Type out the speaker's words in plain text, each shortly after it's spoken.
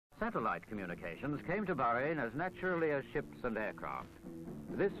Satellite communications came to Bahrain as naturally as ships and aircraft.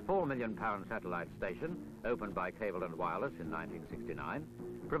 This £4 million satellite station, opened by Cable and Wireless in 1969,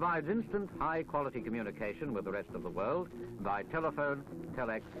 provides instant high-quality communication with the rest of the world by telephone,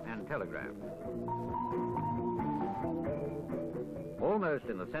 telex and telegraph. Almost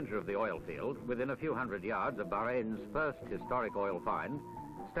in the center of the oil field, within a few hundred yards of Bahrain's first historic oil find,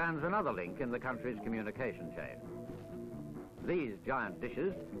 stands another link in the country's communication chain. These giant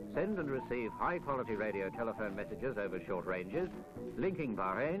dishes send and receive high-quality radio telephone messages over short ranges, linking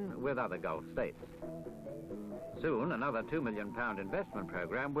Bahrain with other Gulf states. Soon, another £2 million investment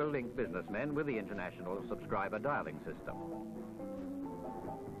program will link businessmen with the international subscriber dialing system.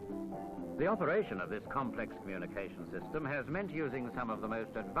 The operation of this complex communication system has meant using some of the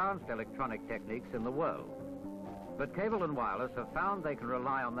most advanced electronic techniques in the world. But Cable and Wireless have found they can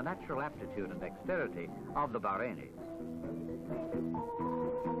rely on the natural aptitude and dexterity of the Bahrainis.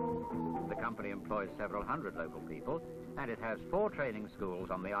 The company employs several hundred local people, and it has 4 training schools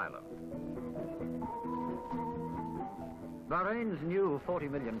on the island. Bahrain's new £40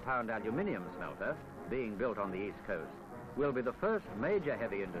 million aluminium smelter, being built on the east coast, will be the first major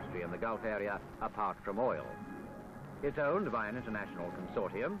heavy industry in the Gulf area apart from oil. It's owned by an international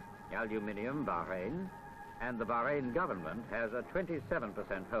consortium, Aluminium Bahrain, and the Bahrain government has a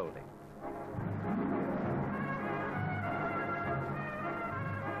 27% holding.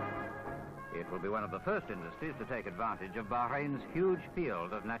 It will be one of the first industries to take advantage of Bahrain's huge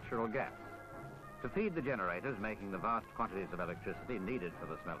field of natural gas. To feed the generators making the vast quantities of electricity needed for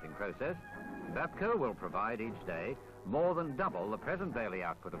the smelting process, BAPCO will provide each day more than double the present daily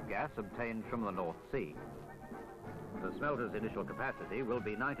output of gas obtained from the North Sea. The smelter's initial capacity will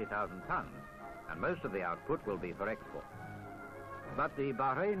be 90,000 tons, and most of the output will be for export. But the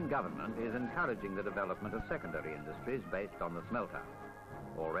Bahrain government is encouraging the development of secondary industries based on the smelter.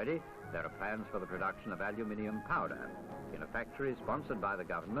 Already, there are plans for the production of aluminium powder in a factory sponsored by the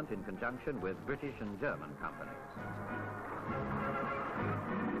government in conjunction with British and German companies.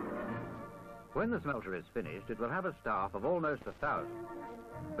 When the smelter is finished, it will have a staff of almost 1,000,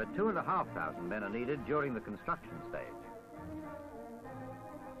 but 2,500 men are needed during the construction stage.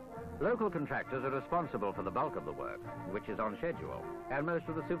 Local contractors are responsible for the bulk of the work, which is on schedule, and most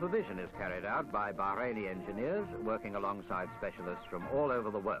of the supervision is carried out by Bahraini engineers working alongside specialists from all over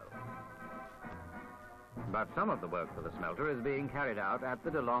the world. But some of the work for the smelter is being carried out at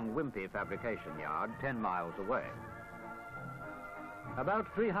the DeLong Wimpy fabrication yard 10 miles away. About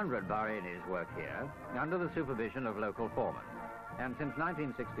 300 Bahrainis work here under the supervision of local foremen, and since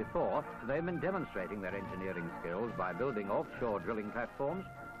 1964 they've been demonstrating their engineering skills by building offshore drilling platforms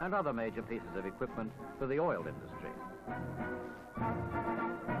and other major pieces of equipment for the oil industry.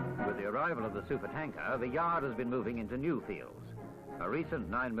 With the arrival of the supertanker, the yard has been moving into new fields. A recent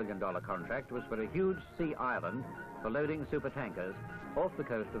 $9 million contract was for a huge sea island for loading supertankers off the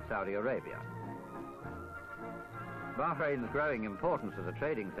coast of Saudi Arabia. Bahrain's growing importance as a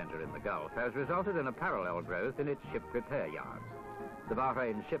trading center in the Gulf has resulted in a parallel growth in its ship repair yards. The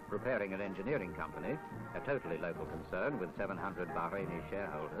Bahrain Ship Repairing and Engineering Company, a totally local concern with 700 Bahraini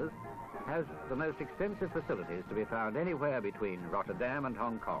shareholders, has the most extensive facilities to be found anywhere between Rotterdam and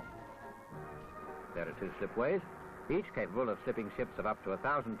Hong Kong. There are 2 slipways, each capable of slipping ships of up to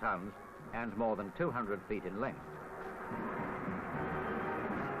 1,000 tons and more than 200 feet in length.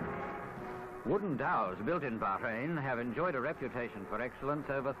 Wooden dhows built in Bahrain have enjoyed a reputation for excellence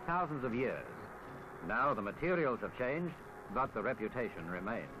over thousands of years. Now the materials have changed, but the reputation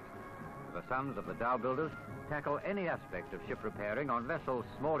remains. The sons of the dhow builders tackle any aspect of ship repairing on vessels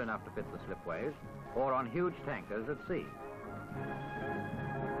small enough to fit the slipways or on huge tankers at sea.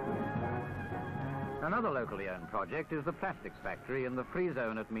 Another locally owned project is the plastics factory in the free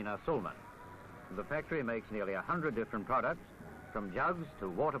zone at Mina Sulman. The factory makes nearly 100 different products, from jugs to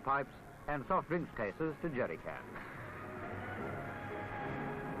water pipes and soft drinks cases to jerry cans.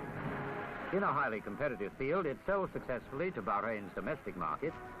 In a highly competitive field, it sells successfully to Bahrain's domestic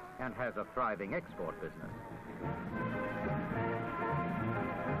market and has a thriving export business.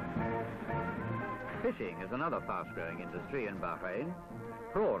 Fishing is another fast-growing industry in Bahrain.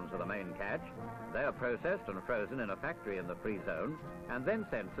 Prawns are the main catch. They are processed and frozen in a factory in the free zone and then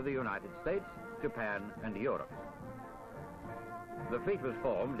sent to the United States, Japan and Europe. The fleet was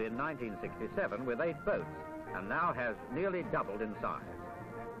formed in 1967 with 8 boats and now has nearly doubled in size.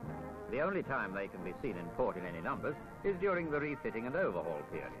 The only time they can be seen in port in any numbers is during the refitting and overhaul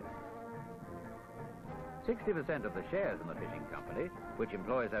period. 60% of the shares in the fishing company, which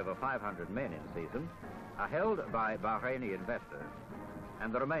employs over 500 men in season, are held by Bahraini investors,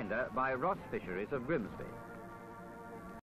 and the remainder by Ross Fisheries of Grimsby.